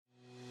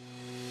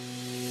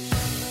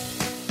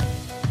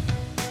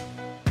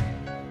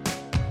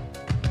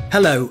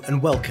Hello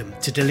and welcome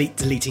to Delete,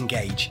 Delete,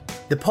 Engage,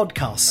 the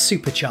podcast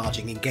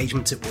supercharging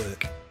engagement at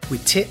work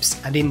with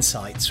tips and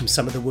insights from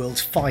some of the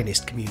world's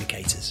finest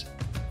communicators.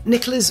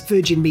 Nicola's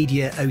Virgin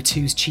Media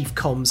O2's Chief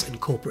Comms and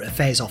Corporate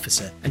Affairs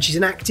Officer, and she's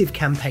an active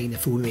campaigner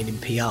for women in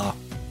PR.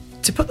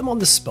 To put them on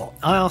the spot,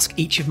 I ask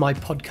each of my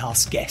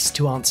podcast guests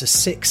to answer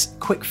 6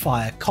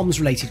 quickfire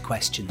comms-related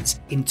questions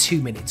in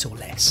 2 minutes or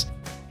less.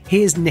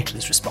 Here's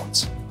Nicola's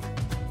response.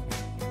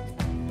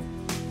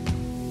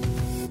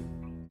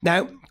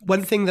 Now,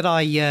 one thing that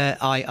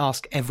I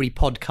ask every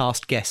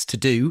podcast guest to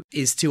do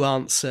is to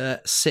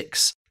answer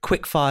 6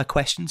 quickfire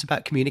questions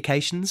about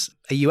communications.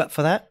 Are you up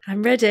for that?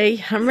 I'm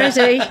ready.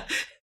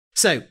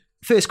 So,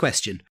 first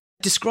question.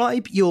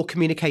 Describe your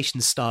communication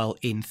style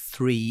in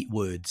 3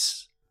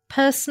 words.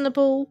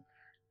 Personable,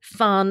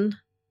 fun,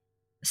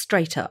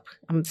 straight up.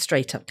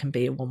 Straight up can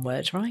be a one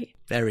word, right?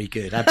 Very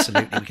good.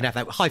 Absolutely. We can have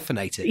that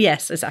hyphenated.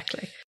 Yes,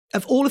 exactly.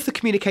 Of all of the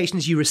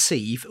communications you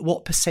receive,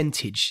 what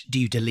percentage do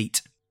you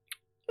delete?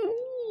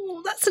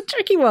 That's a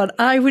tricky one.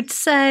 I would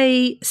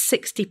say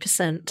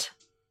 60%.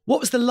 What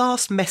was the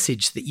last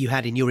message that you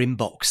had in your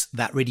inbox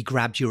that really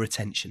grabbed your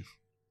attention?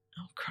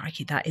 Oh,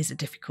 crikey, that is a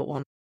difficult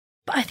one.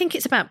 But I think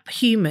it's about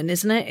human,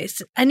 isn't it?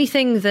 It's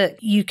anything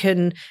that you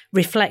can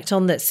reflect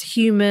on that's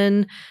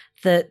human,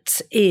 that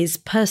is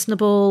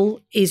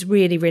personable, is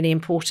really, really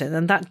important.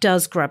 And that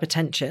does grab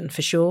attention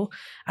for sure.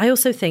 I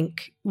also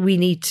think we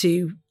need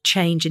to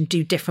change and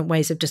do different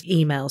ways of just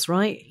emails,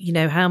 right? You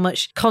know, how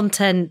much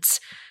content,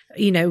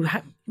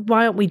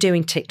 why aren't we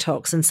doing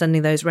TikToks and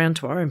sending those around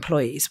to our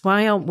employees?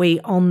 Why aren't we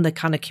on the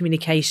kind of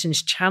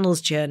communications channels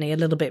journey a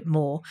little bit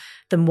more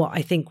than what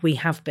I think we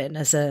have been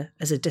as a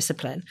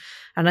discipline?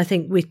 And I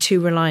think we're too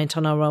reliant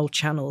on our old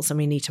channels and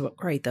we need to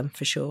upgrade them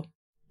for sure.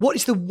 What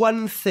is the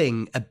one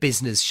thing a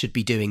business should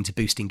be doing to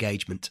boost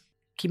engagement?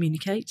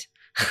 Communicate.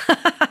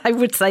 I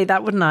would say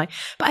that, wouldn't I?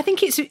 But I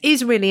think it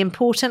is really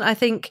important. I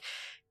think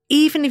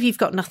even if you've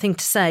got nothing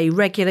to say,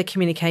 regular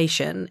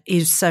communication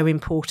is so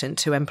important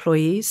to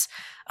employees.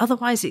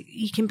 Otherwise,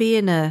 you can be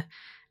in a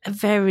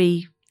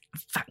very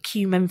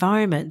vacuum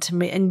environment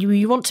and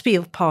you want to be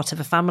a part of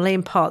a family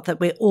and part that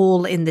we're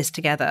all in this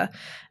together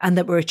and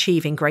that we're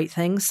achieving great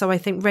things. So I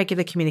think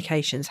regular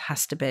communications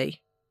has to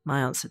be my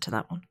answer to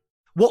that one.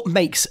 What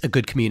makes a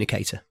good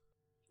communicator?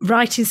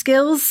 Writing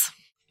skills.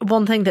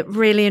 One thing that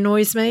really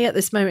annoys me at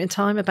this moment in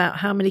time about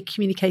how many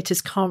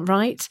communicators can't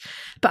write.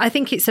 But I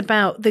think it's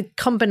about the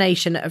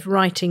combination of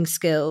writing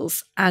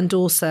skills and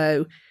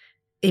also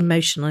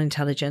emotional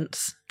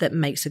intelligence that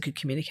makes a good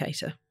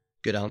communicator.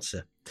 Good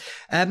answer.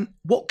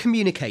 What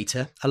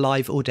communicator,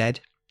 alive or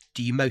dead,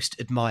 do you most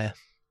admire?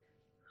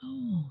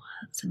 Oh,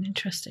 that's an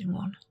interesting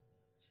one.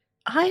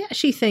 I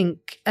actually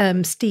think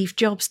Steve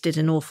Jobs did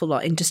an awful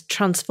lot in just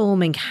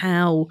transforming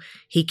how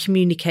he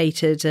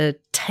communicated a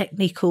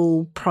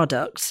technical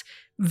product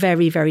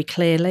very, very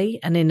clearly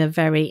and in a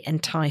very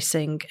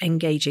enticing,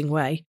 engaging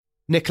way.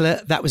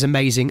 Nicola, that was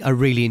amazing. I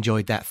really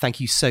enjoyed that. Thank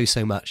you so,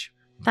 so much.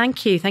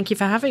 Thank you. Thank you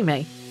for having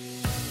me.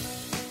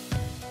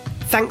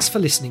 Thanks for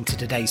listening to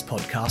today's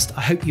podcast.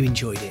 I hope you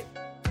enjoyed it.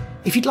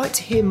 If you'd like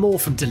to hear more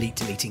from Delete,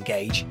 Delete,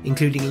 Engage,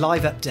 including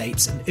live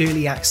updates and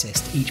early access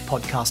to each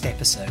podcast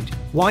episode,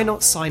 why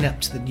not sign up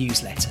to the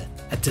newsletter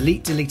at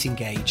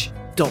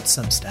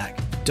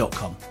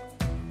deletedeleteengage.substack.com.